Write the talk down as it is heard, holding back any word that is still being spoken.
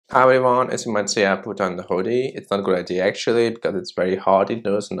Hi everyone, as you might see, I put on the hoodie. It's not a good idea actually because it's very hot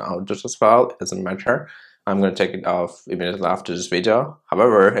indoors and outdoors as well. It doesn't matter. I'm going to take it off immediately after this video.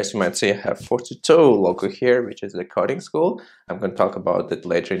 However, as you might see, I have 42 logo here, which is the coding school. I'm going to talk about it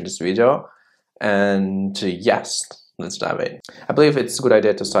later in this video. And yes, let's dive in. I believe it's a good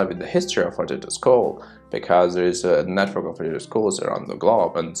idea to start with the history of Perto school because there is a network of Perto schools around the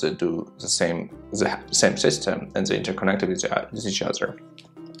globe and they do the same system and they interconnect with each other.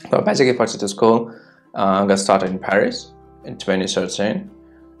 So basically, Perto school got started in Paris in 2013,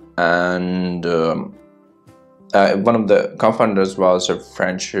 and one of the co-founders was a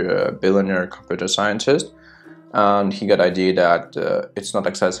French billionaire computer scientist, and he got the idea that it's not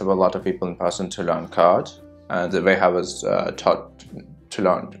accessible a lot of people in person to learn code, and the way I was taught to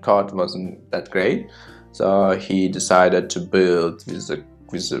learn code wasn't that great. So he decided to build with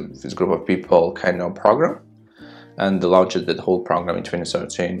this group of people kind of program, and launched that whole program in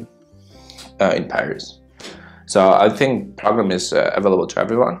 2013 in Paris. So I think program is available to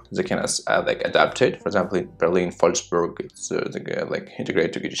everyone. They can like adapt it. For example, in Berlin, Wolfsburg, it's they like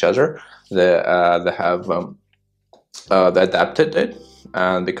integrate to each other. They have they adapted it,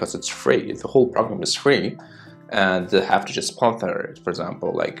 and because it's free, the whole program is free, and they have to just sponsor it. For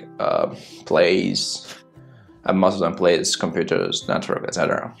example, like plays, most of them plays, computers, network,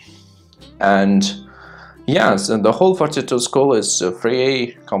 etc. And yes, and the whole Perto school is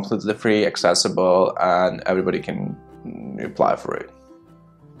free, completely free, accessible, and everybody can apply for it.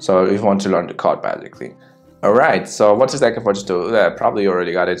 So if you want to learn the code, basically. Alright, so what is like a Perto? Probably you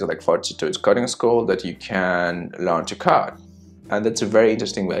already got it. Like Perto is coding school that you can learn to code, and that's a very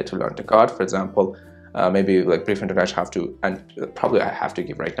interesting way to learn to code. For example, maybe like brief introduction have to, and probably I have to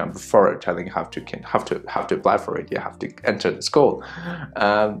give right now before telling you how to apply for it. You have to enter the school.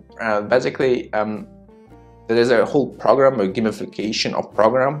 Basically. There's a whole program, a gamification of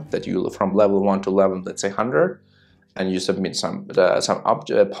program that you from level 1 to level, let's say 100, and you submit some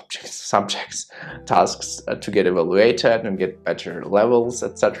subjects, tasks to get evaluated and get better levels,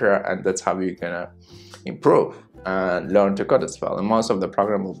 etc. And that's how you're gonna improve and learn to code as well. And most of the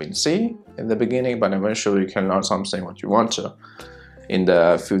program will be in C in the beginning, but eventually you can learn something what you want to in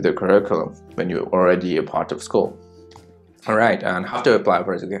the future curriculum when you're already a part of school. Alright, and how to apply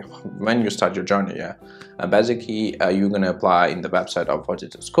for it when you start your journey, yeah. Basically, you're going to apply in the website of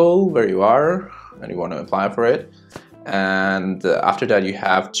Perto school where you are and you want to apply for it. And after that, you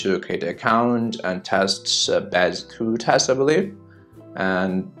have to create an account and test basic 2 tests, I believe.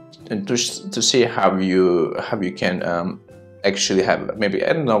 And to see how you can actually have, maybe,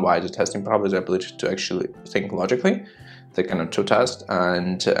 I don't know why the testing, probably the ability to actually think logically, the kind of 2 tests.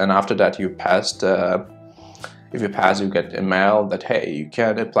 And after that, you passed. If you pass, you get a mail that, hey, you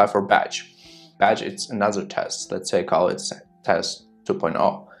can apply for badge. Badge, it's another test. Let's say call it test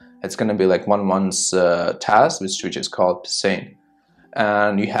 2.0. It's going to be like 1 month's test, which is called piscine.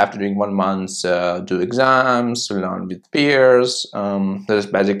 And you have to do 1 month, do exams, learn with peers. There's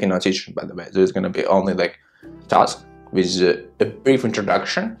basically no teacher, by the way. There's going to be only like task with a brief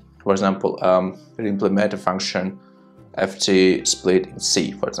introduction. For example, implement a function ft split in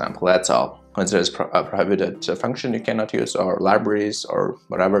C, for example. That's all. When there's a prohibited function you cannot use, or libraries or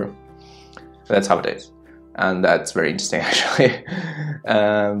whatever. That's how it is, and that's very interesting actually.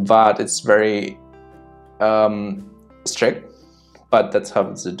 But it's very strict, but that's how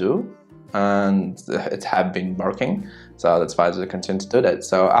they do, and it have been working, so that's why they continue to do that.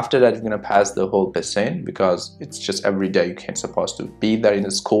 So after that, you're gonna pass the whole piscine because it's just every day you can't supposed to be there in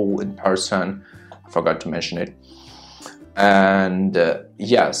the school in person. I forgot to mention it. And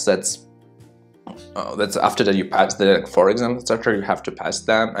yes, that's after that you pass the like 4 exams, etc. You have to pass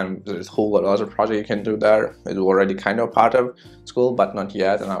them, and there's a whole lot of project you can do there. It's already kind of part of school, but not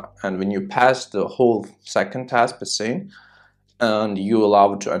yet. And when you pass the whole second test, piscine, and you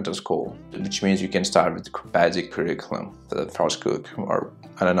allowed to enter school, which means you can start with the basic curriculum, the first curriculum, or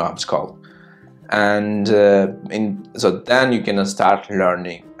I don't know how it's called. And so then you can start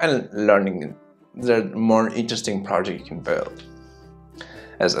learning the more interesting project you can build.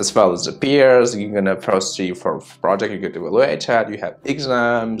 As well as the peers, you're gonna proceed for project, you get evaluated, you have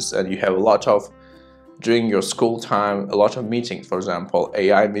exams, and you have a lot of, during your school time, a lot of meetings, for example,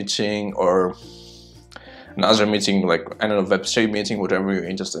 AI meeting or another meeting, like, I don't know, Web3 meeting, whatever you're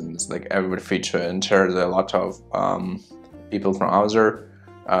interested in. It's like every feature enters a lot of people from other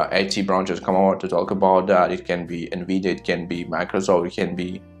IT branches come over to talk about that. It can be NVIDIA, it can be Microsoft, it can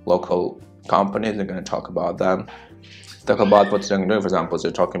be local companies. They're gonna talk about them. Talk about what they're going to do. For example,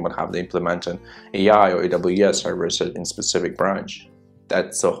 they're talking about how they implement an AI or AWS services in specific branch.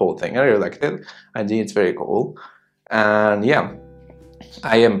 That's the whole thing. I really like it. I think it's very cool. And yeah,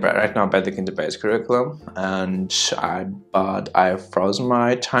 I am right now back in the base curriculum, and but I've frozen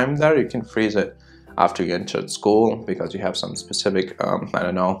my time there. You can freeze it after you entered school because you have some specific, I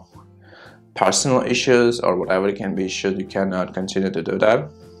don't know, personal issues or whatever it can be issues. You cannot continue to do that.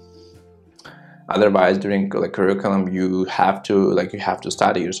 Otherwise, during the curriculum, you have to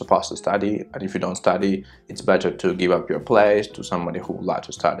study. You're supposed to study, and if you don't study, it's better to give up your place to somebody who would like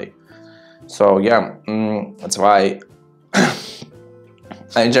to study. So yeah, that's why.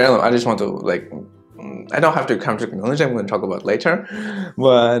 In general, I just want to I don't have to come to technology. I'm going to talk about later,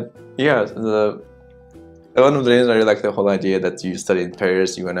 but yeah, one of the reasons I really like the whole idea that you study in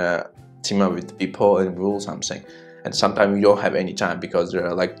pairs, you're gonna team up with people and rule something, and sometimes you don't have any time because there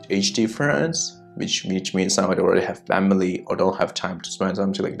are like age difference, which means somebody already have family or don't have time to spend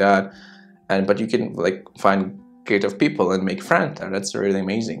something like that, but you can find creative people and make friends there. That's really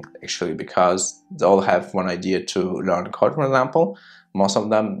amazing actually, because they all have one idea to learn code, for example. Most of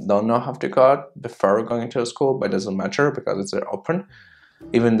them don't know how to code before going to school, but it doesn't matter because it's open.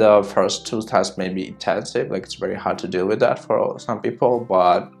 Even the first two tasks may be intensive, it's very hard to deal with that for some people,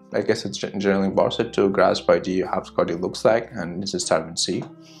 but I guess it's generally worth it to grasp the idea how coding looks like and just start and see.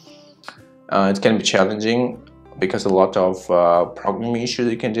 It can be challenging because a lot of programming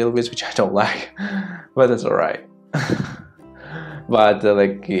issues you can deal with, which I don't like, but that's alright. But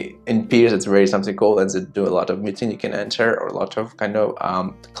in peers, it's very something cool, and they do a lot of meetings you can enter, or a lot of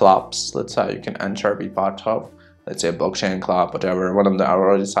clubs, let's say, you can enter, be part of. Let's say a blockchain club, whatever. One of them I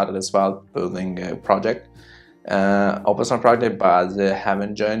already started as well, building a project, open source project, but they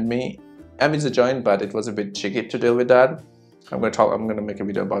haven't joined me. I mean, they joined, but it was a bit tricky to deal with that. I'm gonna make a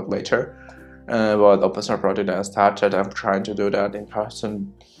video about later about the open source project that I started. I'm trying to do that in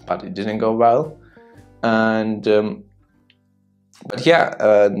person, but it didn't go well. And but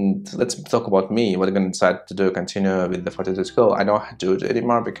yeah, let's talk about me. What I'm gonna decide to do, continue with the 42 school. I don't have to do it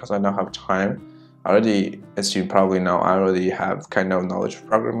anymore because I don't have time. Already, as you probably know, I already have knowledge of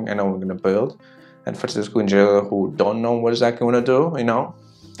programming. I know what we're gonna build. And for the school in general who don't know what exactly want to do,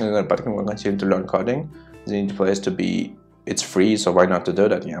 but I'm gonna continue to learn coding. They need a place to be. It's free, so why not to do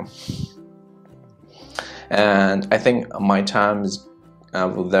that? Yeah. And I think my times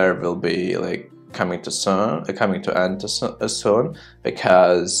there will be coming to end soon,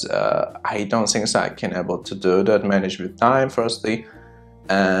 because I don't think so I can able to do that, manage with time firstly,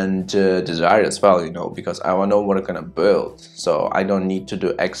 and desire as well, because I want to know what I'm gonna build. So I don't need to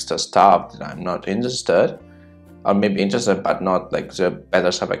do extra stuff that I'm not interested, or maybe interested but not the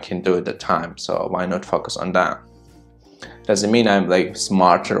better stuff I can do at the time. So why not focus on that? Doesn't mean I'm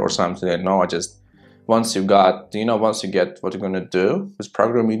smarter or something. No, I just once you get what you're gonna do with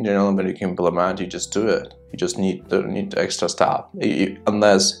programming in general, when you can implement, you just do it. You just need the extra stuff,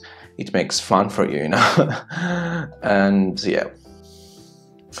 unless it makes fun for you, And yeah.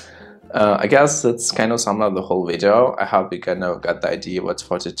 I guess that's sum up the whole video. I hope you got the idea what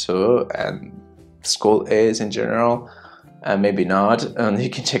 42 and school is in general, and maybe not. And you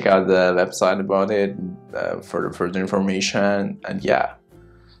can check out the website about it for further information. And yeah,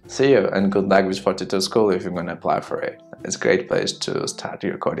 see you, and good luck with 42 school if you're gonna apply for it. It's a great place to start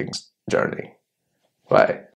your coding journey. Bye.